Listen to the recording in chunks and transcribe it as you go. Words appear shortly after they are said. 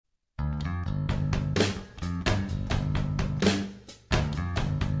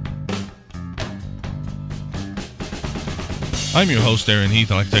I'm your host, Aaron Heath.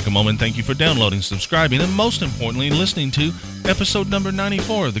 I'd like to take a moment and thank you for downloading, subscribing, and most importantly, listening to episode number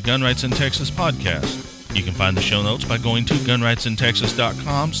 94 of the Gun Rights in Texas podcast. You can find the show notes by going to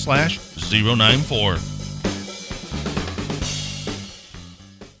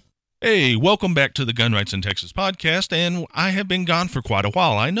gunrightsintexas.com/094. Hey, welcome back to the Gun Rights in Texas podcast, and I have been gone for quite a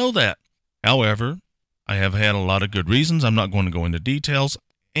while. I know that. However, I have had a lot of good reasons. I'm not going to go into details,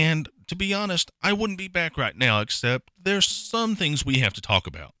 and to be honest, I wouldn't be back right now, except there's some things we have to talk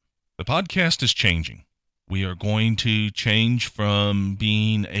about. The podcast is changing. We are going to change from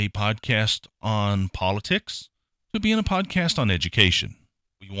being a podcast on politics to being a podcast on education.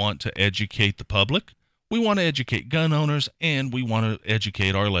 We want to educate the public, we want to educate gun owners, and we want to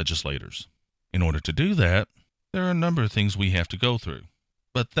educate our legislators. In order to do that, there are a number of things we have to go through.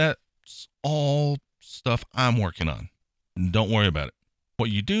 But that's all stuff I'm working on. Don't worry about it. What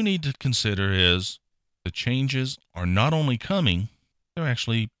you do need to consider is the changes are not only coming, they're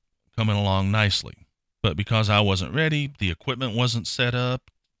actually coming along nicely. But because I wasn't ready, the equipment wasn't set up,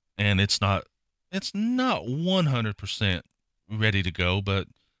 and it's not 100% ready to go, but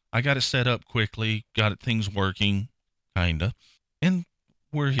I got it set up quickly, got things working, kinda, and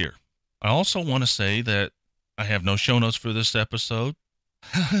we're here. I also want to say that I have no show notes for this episode,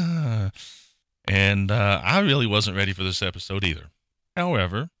 and I really wasn't ready for this episode either.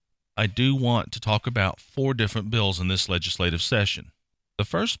 However, I do want to talk about 4 different bills in this legislative session. The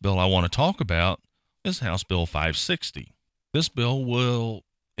first bill I want to talk about is House Bill 560. This bill will,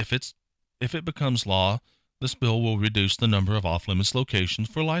 if it becomes law, this bill will reduce the number of off-limits locations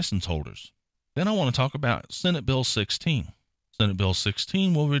for license holders. Then I want to talk about Senate Bill 16. Senate Bill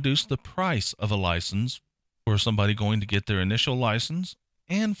 16 will reduce the price of a license for somebody going to get their initial license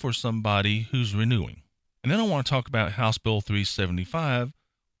and for somebody who's renewing. And then I want to talk about House Bill 375,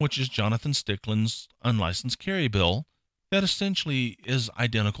 which is Jonathan Stickland's unlicensed carry bill that essentially is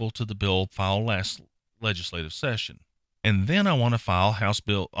identical to the bill filed last legislative session. And then I want to talk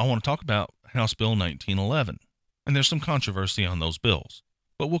about House Bill 1911. And there's some controversy on those bills,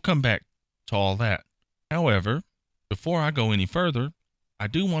 but we'll come back to all that. However, before I go any further, I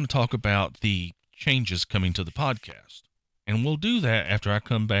do want to talk about the changes coming to the podcast. And we'll do that after I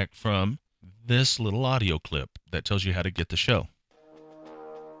come back from this little audio clip that tells you how to get the show.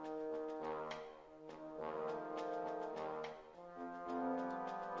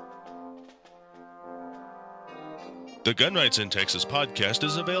 The Gun Rights in Texas podcast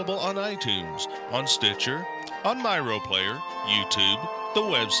is available on iTunes, on Stitcher, on MyRoPlayer, YouTube, the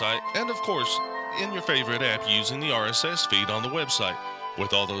website, and of course, in your favorite app using the RSS feed on the website.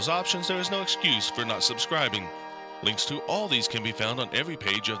 With all those options, there is no excuse for not subscribing. Links to all these can be found on every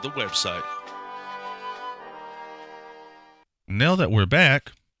page of the website. Now that we're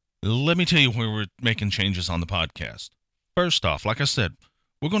back, let me tell you where we're making changes on the podcast. First off, like I said,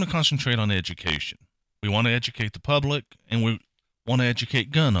 we're going to concentrate on education. We want to educate the public, and we want to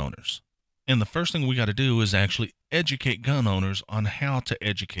educate gun owners. And the first thing we got to do is actually educate gun owners on how to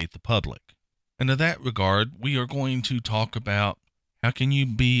educate the public. And in that regard, we are going to talk about how can you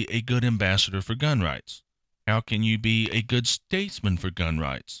be a good ambassador for gun rights? How can you be a good statesman for gun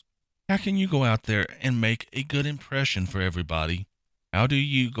rights? How can you go out there and make a good impression for everybody? How do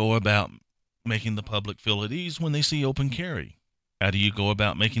you go about making the public feel at ease when they see open carry? How do you go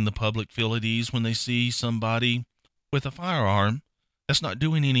about making the public feel at ease when they see somebody with a firearm that's not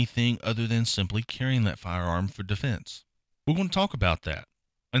doing anything other than simply carrying that firearm for defense? We're going to talk about that.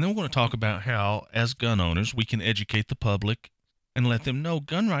 And then we're going to talk about how, as gun owners, we can educate the public and let them know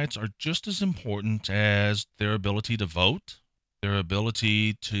gun rights are just as important as their ability to vote, their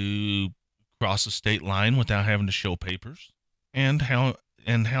ability to cross a state line without having to show papers, and how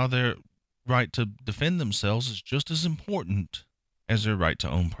their right to defend themselves is just as important as their right to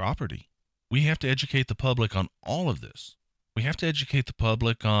own property. We have to educate the public on all of this. We have to educate the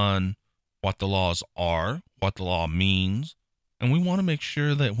public on what the laws are, what the law means, and we want to make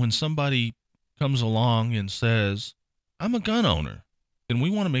sure that when somebody comes along and says, I'm a gun owner, then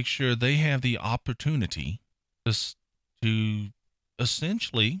we want to make sure they have the opportunity to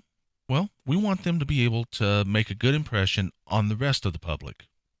essentially, we want them to be able to make a good impression on the rest of the public.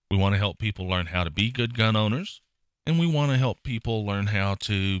 We want to help people learn how to be good gun owners, and we want to help people learn how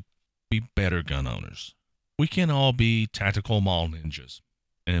to be better gun owners. We can all be tactical mall ninjas.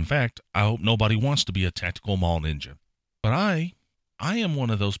 And in fact, I hope nobody wants to be a tactical mall ninja. But I am one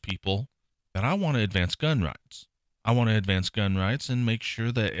of those people that I want to advance gun rights. I want to advance gun rights and make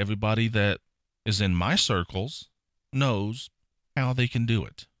sure that everybody that is in my circles knows how they can do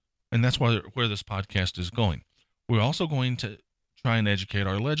it. And that's where this podcast is going. We're also going to try and educate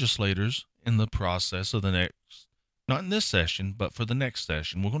our legislators in the process of the next Not in this session, but for the next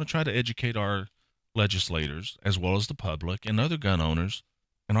session. We're going to try to educate our legislators as well as the public and other gun owners.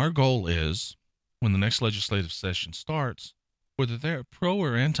 And our goal is, when the next legislative session starts, whether they're pro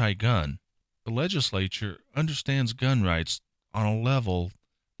or anti-gun, the legislature understands gun rights on a level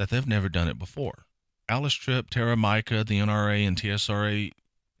that they've never done it before. Alice Tripp, Tara Mica, the NRA and TSRA,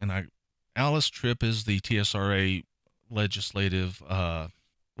 Alice Tripp is the TSRA legislative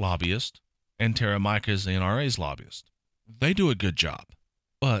lobbyist, and Tara Mica is the NRA's lobbyist. They do a good job,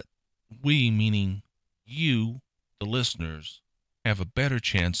 but we, meaning you, the listeners, have a better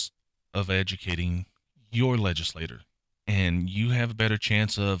chance of educating your legislator, and you have a better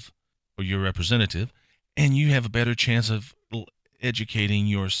chance of, or your representative, and you have a better chance of educating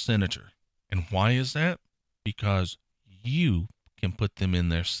your senator. And why is that? Because you can put them in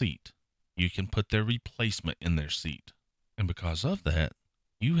their seat. You can put their replacement in their seat. And because of that,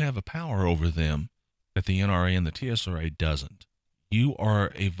 you have a power over them that the NRA and the TSRA doesn't. You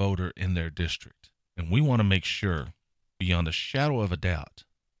are a voter in their district. And we want to make sure, beyond a shadow of a doubt,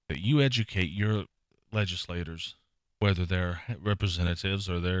 that you educate your legislators, whether they're representatives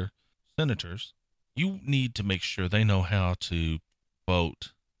or they're senators. You need to make sure they know how to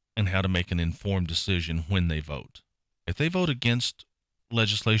vote and how to make an informed decision when they vote. If they vote against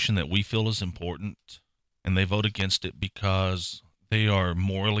legislation that we feel is important, and they vote against it because they are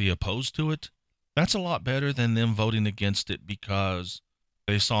morally opposed to it, that's a lot better than them voting against it because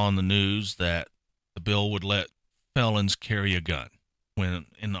they saw on the news that the bill would let felons carry a gun, when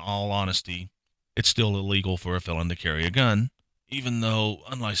in all honesty, it's still illegal for a felon to carry a gun, even though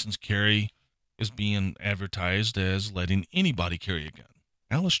unlicensed carry is being advertised as letting anybody carry a gun.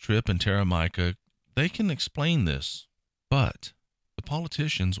 Alice Tripp and Tara Mica, they can explain this, but the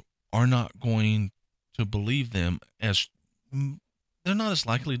politicians are not going to believe them they're not as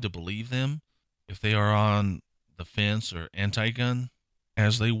likely to believe them if they are on the fence or anti-gun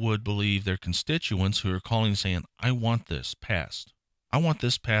as they would believe their constituents who are calling saying, I want this passed. I want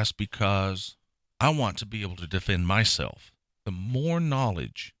this passed because I want to be able to defend myself. The more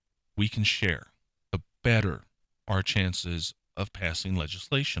knowledge we can share, the better our chances of passing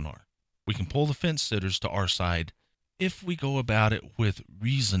legislation are. We can pull the fence sitters to our side if we go about it with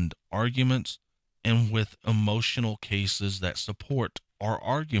reasoned arguments and with emotional cases that support our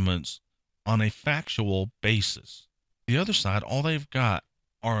arguments on a factual basis. The other side, all they've got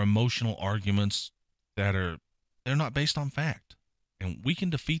are emotional arguments they're not based on fact. And we can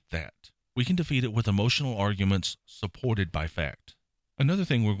defeat that. We can defeat it with emotional arguments supported by fact. Another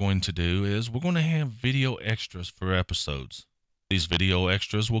thing we're going to do is we're going to have video extras for episodes. These video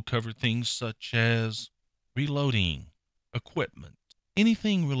extras will cover things such as reloading, equipment,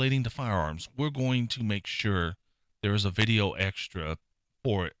 anything relating to firearms. We're going to make sure there is a video extra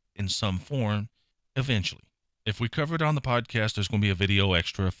for it in some form eventually. If we cover it on the podcast, there's going to be a video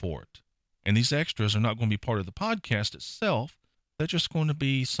extra for it. And these extras are not going to be part of the podcast itself. They're just going to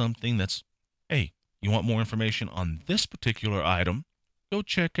be something that's, hey, you want more information on this particular item? Go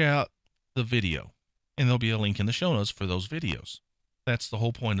check out the video. And there'll be a link in the show notes for those videos. That's the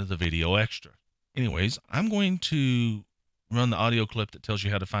whole point of the video extra. Anyways, I'm going to run the audio clip that tells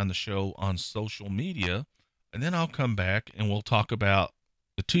you how to find the show on social media, and then I'll come back and we'll talk about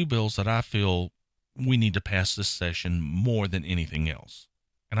the two bills that I feel we need to pass this session more than anything else.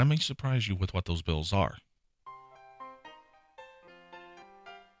 And I may surprise you with what those bills are.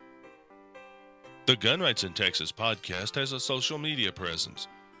 The Gun Rights in Texas podcast has a social media presence.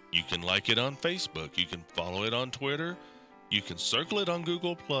 You can like it on Facebook, you can follow it on Twitter, you can circle it on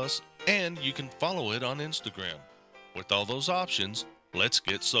Google+, and you can follow it on Instagram. With all those options, let's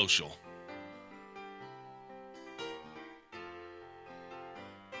get social.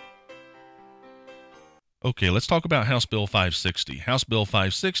 Okay, let's talk about House Bill 560. House Bill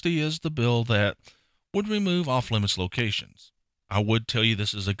 560 is the bill that would remove off-limits locations. I would tell you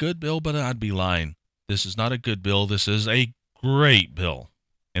this is a good bill, but I'd be lying. This is not a good bill. This is a great bill.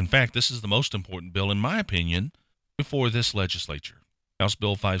 In fact, this is the most important bill, in my opinion, before this legislature. House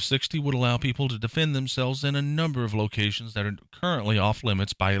Bill 560 would allow people to defend themselves in a number of locations that are currently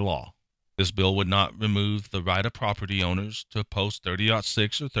off-limits by law. This bill would not remove the right of property owners to post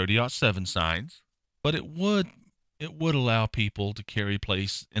 30-06 or 30-07 signs, but it would allow people to carry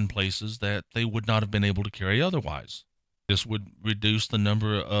in places that they would not have been able to carry otherwise. This would reduce the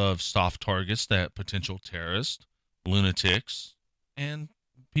number of soft targets that potential terrorists, lunatics, and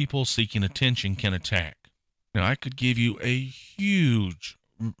people seeking attention can attack. Now, I could give you a huge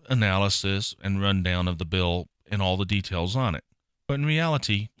analysis and rundown of the bill and all the details on it. But in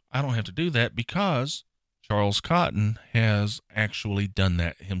reality, I don't have to do that because Charles Cotton has actually done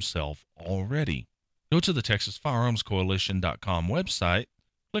that himself already. Go to the TexasFirearmsCoalition.com website,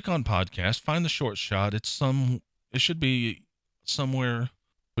 click on podcast, find the short shot. It should be somewhere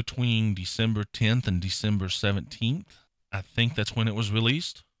between December 10th and December 17th. I think that's when it was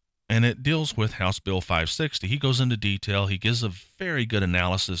released. And it deals with House Bill 560. He goes into detail. He gives a very good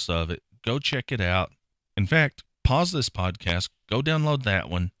analysis of it. Go check it out. In fact, pause this podcast, go download that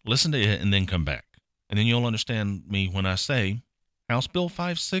one, listen to it, and then come back. And then you'll understand me when I say House Bill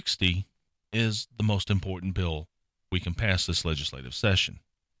 560 is the most important bill we can pass this legislative session.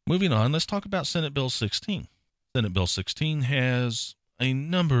 Moving on, let's talk about Senate Bill 16. Senate Bill 16 has a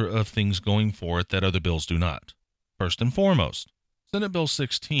number of things going for it that other bills do not. First and foremost, Senate Bill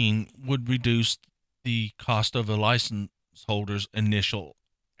 16 would reduce the cost of a license holder's initial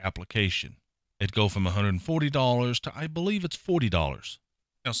application. It'd go from $140 to, I believe it's $40.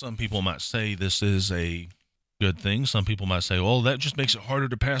 Now, some people might say this is a good thing. Some people might say, well, that just makes it harder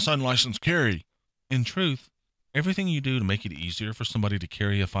to pass unlicensed carry. In truth, everything you do to make it easier for somebody to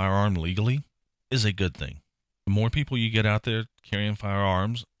carry a firearm legally is a good thing. The more people you get out there carrying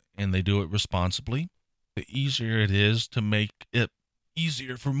firearms and they do it responsibly, the easier it is to make it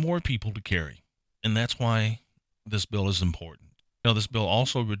easier for more people to carry. And that's why this bill is important. Now, this bill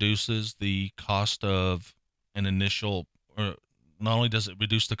also reduces the cost of an initial, or not only does it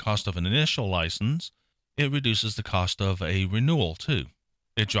reduce the cost of an initial license, it reduces the cost of a renewal too.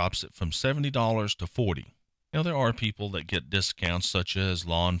 It drops it from $70 to $40. Now, there are people that get discounts such as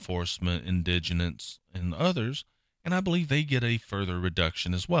law enforcement, indigents, and others, and I believe they get a further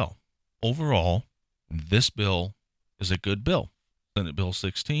reduction as well. Overall, this bill is a good bill. Senate Bill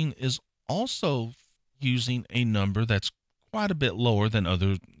 16 is also using a number that's quite a bit lower than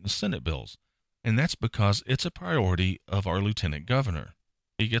other Senate bills, and that's because it's a priority of our lieutenant governor.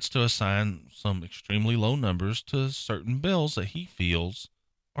 He gets to assign some extremely low numbers to certain bills that he feels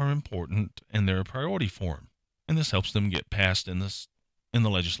are important and they're a priority for him, and this helps them get passed in the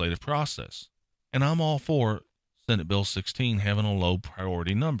legislative process. And I'm all for Senate Bill 16 having a low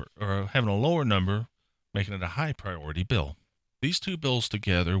priority number, or having a lower number, making it a high priority bill. These two bills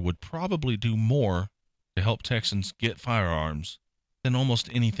together would probably do more to help Texans get firearms than almost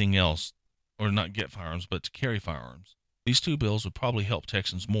anything else, or not get firearms, but to carry firearms. These two bills would probably help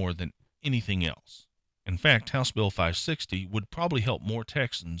Texans more than anything else. In fact, House Bill 560 would probably help more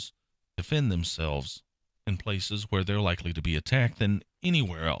Texans defend themselves in places where they're likely to be attacked than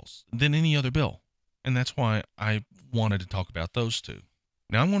anywhere else, than any other bill. And that's why I wanted to talk about those two.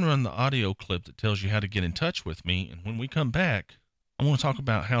 Now, I'm going to run the audio clip that tells you how to get in touch with me, and when we come back, I want to talk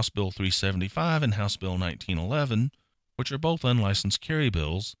about House Bill 375 and House Bill 1911, which are both unlicensed carry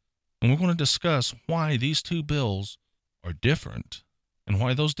bills, and we're going to discuss why these two bills are different, and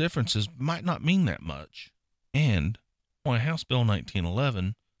why those differences might not mean that much, and why House Bill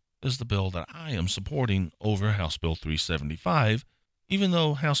 1911 is the bill that I am supporting over House Bill 375, even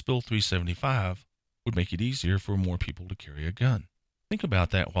though House Bill 375 would make it easier for more people to carry a gun. Think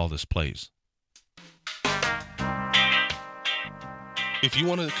about that while this plays. If you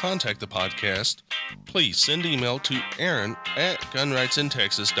want to contact the podcast, please send email to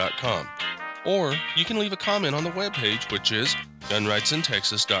aaron@gunrightsintexas.com, or you can leave a comment on the webpage, which is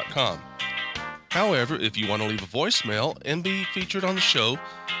gunrightsintexas.com. However, if you want to leave a voicemail and be featured on the show,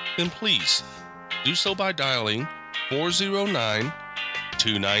 then please do so by dialing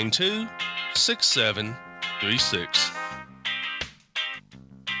 409-292-6736.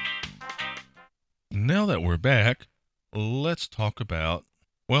 Now that we're back, let's talk about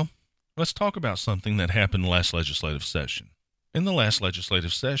something that happened last legislative session. In the last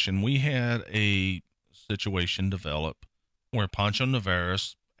legislative session, we had a situation develop where Pancho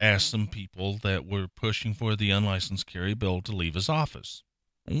Navarez asked some people that were pushing for the unlicensed carry bill to leave his office.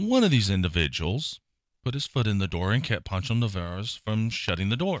 One of these individuals put his foot in the door and kept Pancho Navarez from shutting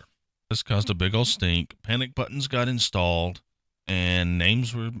the door. This caused a big old stink. Panic buttons got installed, and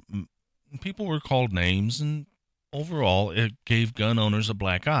people were called names, and overall, it gave gun owners a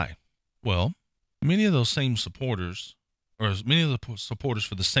black eye. Well, many of those same supporters, or many of the supporters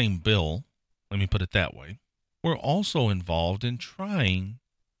for the same bill, let me put it that way, were also involved in trying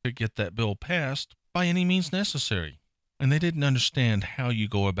to get that bill passed by any means necessary. And they didn't understand how you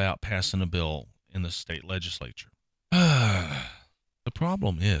go about passing a bill in the state legislature. The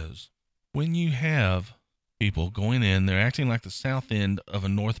problem is, when you have people going in, they're acting like the south end of a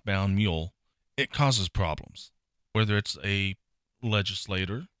northbound mule, it causes problems. Whether it's a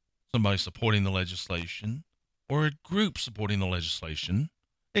legislator, somebody supporting the legislation, or a group supporting the legislation,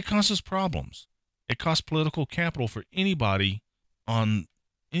 it causes problems. It costs political capital for anybody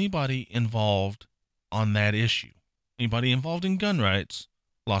involved on that issue. Anybody involved in gun rights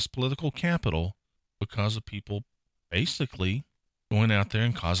lost political capital because of people basically going out there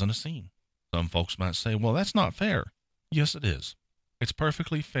and causing a scene. Some folks might say, well, that's not fair. Yes, it is. It's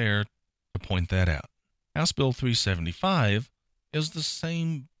perfectly fair to point that out. House Bill 375 is the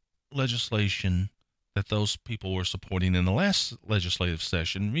same legislation that those people were supporting in the last legislative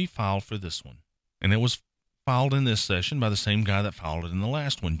session refiled for this one. And it was filed in this session by the same guy that filed it in the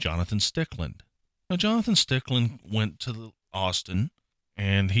last one, Jonathan Stickland. Now, Jonathan Stickland went to Austin,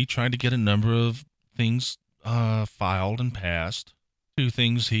 and he tried to get a number of things filed and passed. Two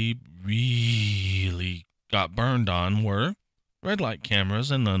things he really got burned on were red light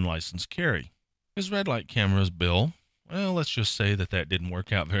cameras and unlicensed carry. His red light cameras bill, well, let's just say that didn't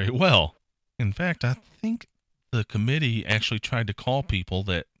work out very well. In fact, I think the committee actually tried to call people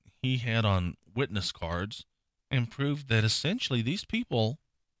that he had on witness cards and proved that essentially these people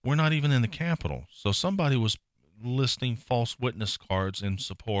were not even in the Capitol. So somebody was listing false witness cards in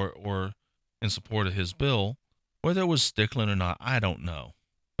support of his bill. Whether it was Stickland or not, I don't know.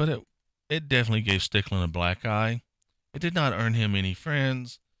 But it definitely gave Stickland a black eye. It did not earn him any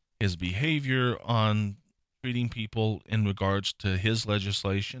friends. His behavior on treating people in regards to his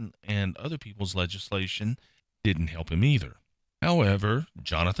legislation and other people's legislation didn't help him either. However,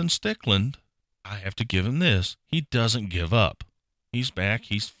 Jonathan Stickland, I have to give him this. He doesn't give up. He's back.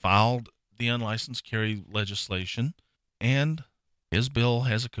 He's filed the unlicensed carry legislation, and his bill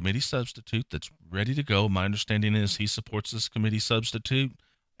has a committee substitute that's ready to go. My understanding is he supports this committee substitute,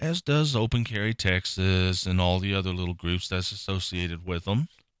 as does Open Carry Texas and all the other little groups that's associated with them.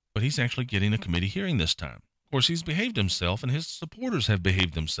 But he's actually getting a committee hearing this time. Of course, he's behaved himself, and his supporters have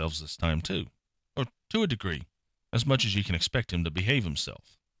behaved themselves this time too, or to a degree, as much as you can expect him to behave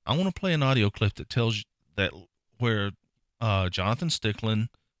himself. I want to play an audio clip that tells you that where Jonathan Stickland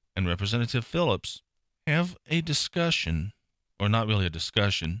and Representative Phillips have a discussion, or not really a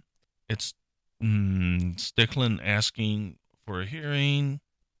discussion. It's Stickland asking for a hearing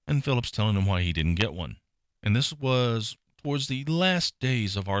and Phillips telling him why he didn't get one. And this was towards the last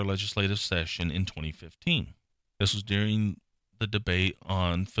days of our legislative session in 2015. This was during the debate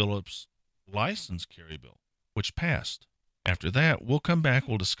on Phillips' license carry bill, which passed. After that, we'll come back,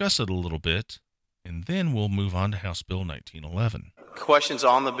 we'll discuss it a little bit, and then we'll move on to House Bill 1911. Questions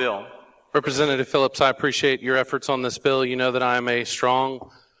on the bill? Representative Phillips, I appreciate your efforts on this bill. You know that I am a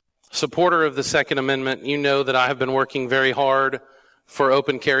strong supporter of the Second Amendment. You know that I have been working very hard for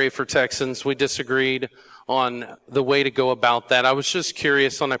open carry for Texans. We disagreed on the way to go about that. I was just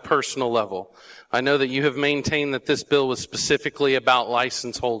curious on a personal level. I know that you have maintained that this bill was specifically about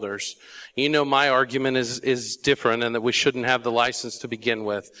license holders. You know my argument is different and that we shouldn't have the license to begin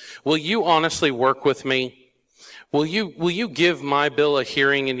with. Will you honestly work with me? Will you give my bill a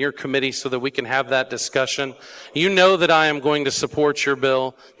hearing in your committee so that we can have that discussion? You know that I am going to support your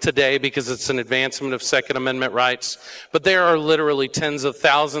bill today because it's an advancement of Second Amendment rights. But there are literally tens of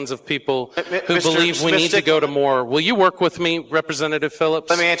thousands of people who believe we need to go to more. Will you work with me, Representative Phillips?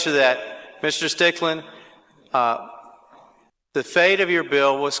 Let me answer that. Mr. Stickland, the fate of your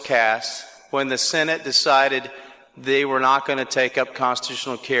bill was cast when the Senate decided they were not going to take up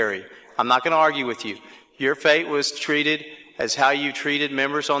constitutional carry. I'm not going to argue with you. Your fate was treated as how you treated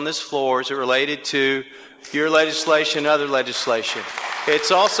members on this floor as it related to your legislation and other legislation. It's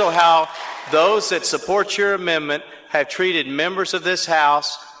also how those that support your amendment have treated members of this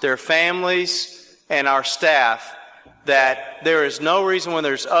House, their families, and our staff, that there is no reason when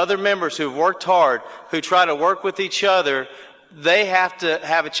there's other members who've worked hard, who try to work with each other, they have to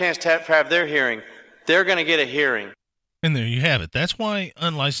have a chance to have their hearing. They're going to get a hearing. And there you have it. That's why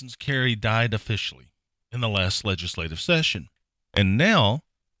unlicensed carry died officially in the last legislative session. And now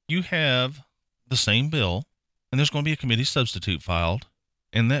you have the same bill, and there's going to be a committee substitute filed,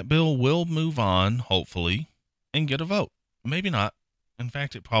 and that bill will move on, hopefully, and get a vote. Maybe not. In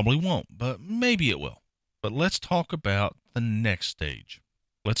fact, it probably won't, but maybe it will. But let's talk about the next stage.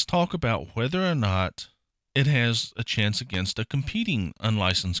 Let's talk about whether or not it has a chance against a competing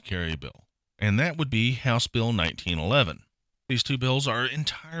unlicensed carry bill, and that would be House Bill 1911. These two bills are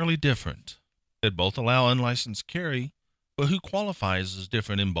entirely different. They both allow unlicensed carry, but who qualifies is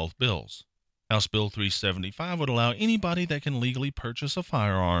different in both bills. House Bill 375 would allow anybody that can legally purchase a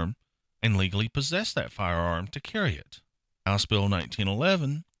firearm and legally possess that firearm to carry it. House Bill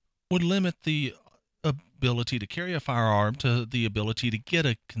 1911 would limit the ability to carry a firearm to the ability to get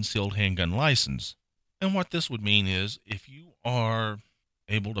a concealed handgun license. And what this would mean is if you are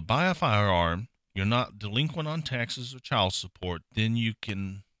able to buy a firearm, you're not delinquent on taxes or child support, then you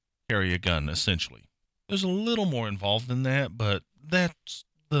can carry a gun, essentially. There's a little more involved than that, but that's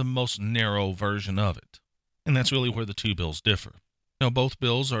the most narrow version of it. And that's really where the two bills differ. Now, both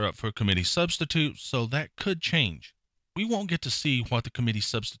bills are up for committee substitute, so that could change. We won't get to see what the committee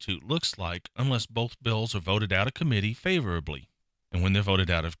substitute looks like unless both bills are voted out of committee favorably. And when they're voted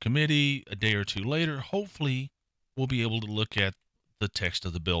out of committee a day or two later, hopefully we'll be able to look at the text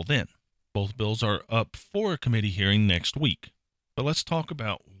of the bill then. Both bills are up for a committee hearing next week. But let's talk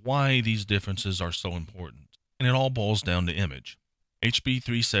about why these differences are so important. And it all boils down to image. HB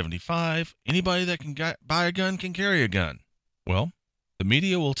 375, anybody that can buy a gun can carry a gun. Well, the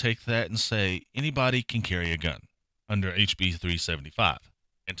media will take that and say anybody can carry a gun under HB 375.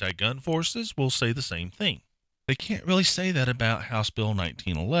 Anti-gun forces will say the same thing. They can't really say that about House Bill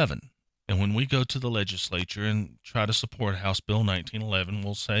 1911. And when we go to the legislature and try to support House Bill 1911,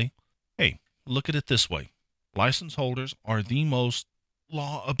 we'll say, hey, look at it this way. License holders are the most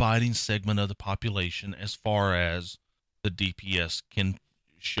law-abiding segment of the population as far as the DPS can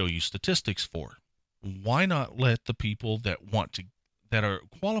show you statistics for. Why not let the people that are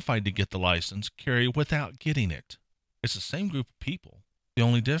qualified to get the license carry without getting it? It's the same group of people. The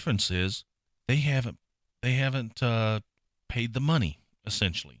only difference is they haven't paid the money,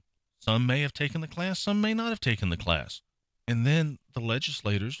 essentially. Some may have taken the class, some may not have taken the class. And then the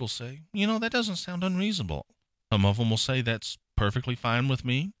legislators will say, that doesn't sound unreasonable. Some of them will say that's perfectly fine with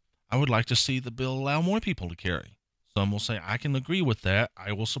me. I would like to see the bill allow more people to carry. Some will say, I can agree with that.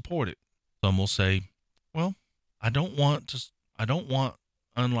 I will support it. Some will say, well, I don't want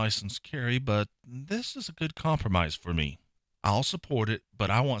unlicensed carry, but this is a good compromise for me. I'll support it, but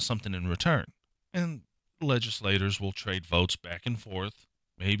I want something in return. And legislators will trade votes back and forth.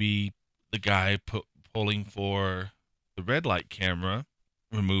 Maybe the guy pulling for the red light camera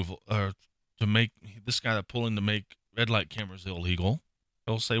removal, or to make red light cameras illegal,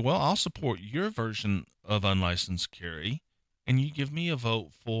 they'll say, well, I'll support your version of unlicensed carry, and you give me a vote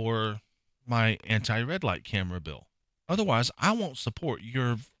for my anti-red light camera bill. Otherwise, I won't support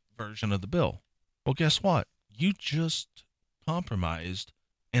your version of the bill. Well, guess what? You just compromised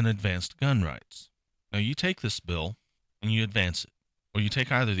and advanced gun rights. Now, you take this bill and you advance it. Or you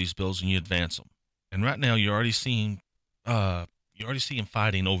take either of these bills and you advance them. And right now, you're already seeing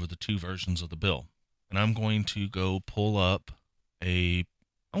fighting over the two versions of the bill. And I'm going to go pull up a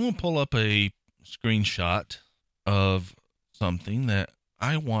screenshot of something that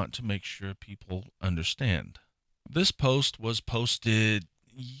I want to make sure people understand. This post was posted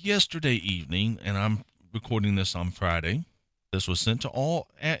yesterday evening, and I'm recording this on Friday. This was sent to all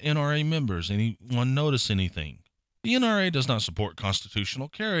NRA members. Anyone notice anything? The NRA does not support constitutional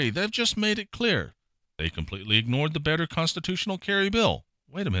carry. They've just made it clear. They completely ignored the better constitutional carry bill.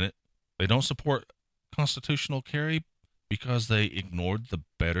 Wait a minute. They don't support constitutional carry because they ignored the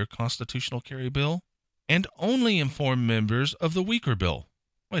better constitutional carry bill and only informed members of the weaker bill.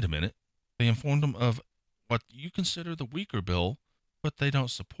 Wait a minute. They informed them of what you consider the weaker bill, but they don't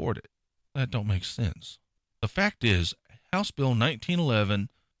support it. That don't make sense. The fact is, House Bill 1911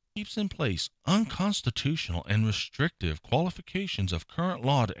 keeps in place unconstitutional and restrictive qualifications of current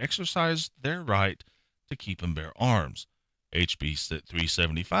law to exercise their right to keep and bear arms. HB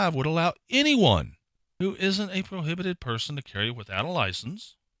 375 would allow anyone who isn't a prohibited person to carry without a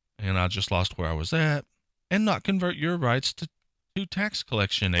license, and I just lost where I was at, and not convert your rights to tax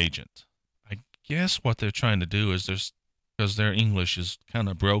collection agent. I guess what they're trying to do is because their English is kind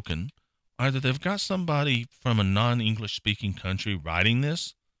of broken, either they've got somebody from a non-English speaking country writing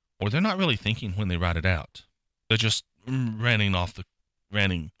this, or they're not really thinking when they write it out. They're just ranting,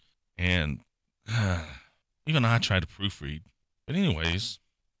 and even I try to proofread. But anyways,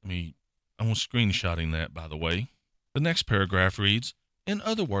 I'm screenshotting that, by the way. The next paragraph reads, in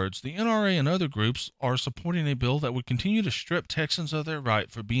other words, the NRA and other groups are supporting a bill that would continue to strip Texans of their right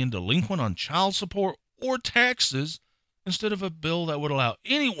for being delinquent on child support or taxes, instead of a bill that would allow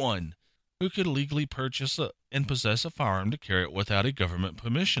anyone who could legally purchase and possess a firearm to carry it without a government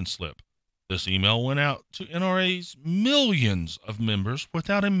permission slip. This email went out to NRA's millions of members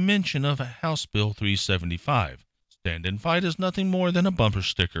without a mention of House Bill 375. Stand and fight is nothing more than a bumper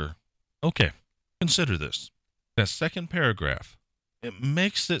sticker. Okay, consider this. That second paragraph, it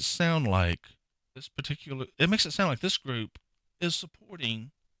makes it sound like this group is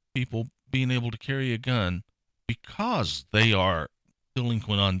supporting people being able to carry a gun because they are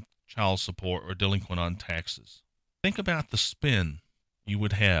delinquent on child support or delinquent on taxes. Think about the spin you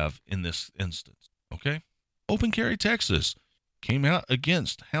would have in this instance, okay? Open Carry Texas came out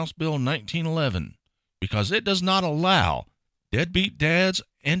against House Bill 1911 because it does not allow deadbeat dads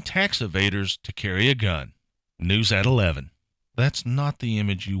and tax evaders to carry a gun. News at 11. That's not the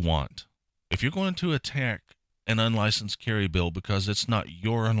image you want. If you're going to attack an unlicensed carry bill because it's not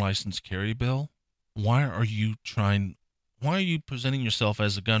your unlicensed carry bill, why are you Why are you presenting yourself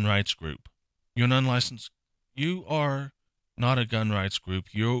as a gun rights group? You're an unlicensed. You are not a gun rights group.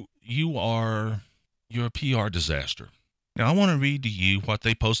 You're a PR disaster. Now, I want to read to you what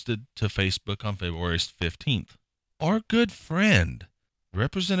they posted to Facebook on February 15th. Our good friend,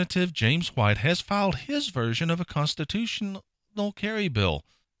 Representative James White, has filed his version of a constitutional carry bill,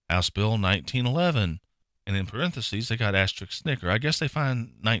 House Bill 1911. And in parentheses, they got asterisk snicker. I guess they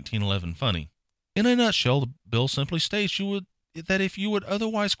find 1911 funny. In a nutshell, the bill simply states that if you would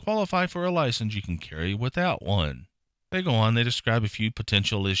otherwise qualify for a license, you can carry without one. They go on, they describe a few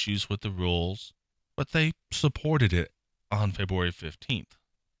potential issues with the rules, but they supported it on February 15th.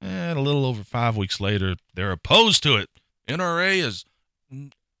 And a little over 5 weeks later, they're opposed to it. NRA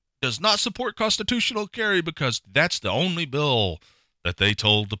does not support constitutional carry because that's the only bill that they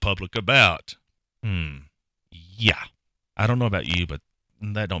told the public about. Yeah. I don't know about you, but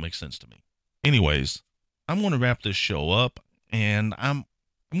that don't make sense to me. Anyways, I'm going to wrap this show up, and I'm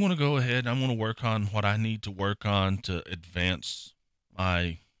going to go ahead. I'm going to work on what I need to work on to advance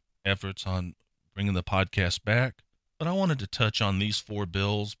my efforts on bringing the podcast back. But I wanted to touch on these 4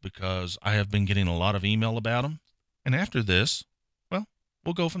 bills because I have been getting a lot of email about them. And after this, well,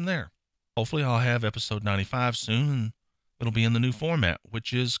 we'll go from there. Hopefully I'll have episode 95 soon, and it'll be in the new format,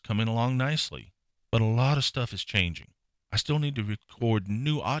 which is coming along nicely. But a lot of stuff is changing. I still need to record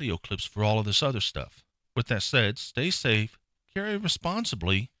new audio clips for all of this other stuff. With that said, stay safe, carry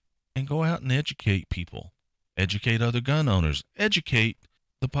responsibly, and go out and educate people. Educate other gun owners. Educate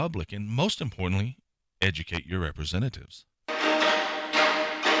the public. And most importantly, educate your representatives.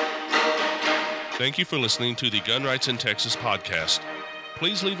 Thank you for listening to the Gun Rights in Texas podcast.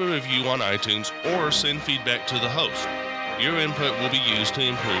 Please leave a review on iTunes or send feedback to the host. Your input will be used to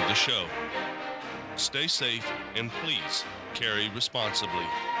improve the show. Stay safe and please carry responsibly.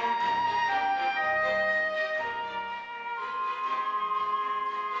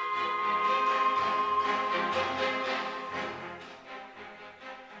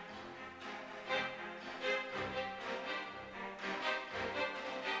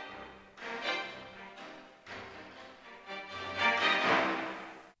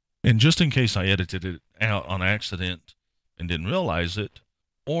 And just in case I edited it out on accident and didn't realize it,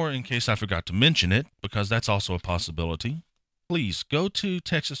 or in case I forgot to mention it, because that's also a possibility, please go to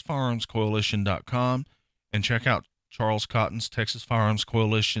TexasFirearmsCoalition.com and check out Charles Cotton's Texas Firearms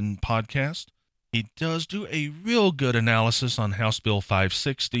Coalition podcast. He does do a real good analysis on House Bill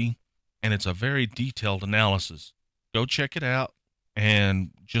 560, and it's a very detailed analysis. Go check it out.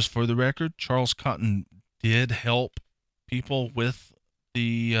 And just for the record, Charles Cotton did help people with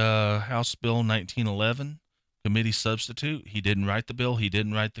the House Bill 1911 committee substitute. He didn't write the bill. He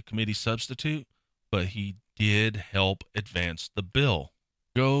didn't write the committee substitute, but he did help advance the bill.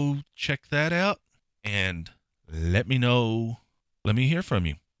 Go check that out and let me know. Let me hear from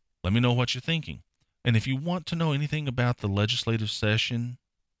you. Let me know what you're thinking. And if you want to know anything about the legislative session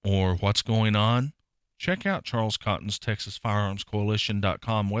or what's going on, check out Charles Cotton's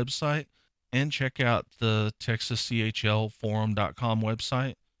TexasFirearmsCoalition.com website and check out the TexasCHLForum.com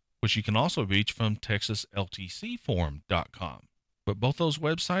website, which you can also reach from TexasLTCForum.com. But both those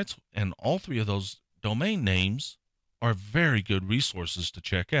websites and all 3 of those domain names are very good resources to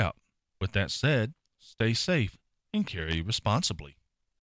check out. With that said, stay safe and carry responsibly.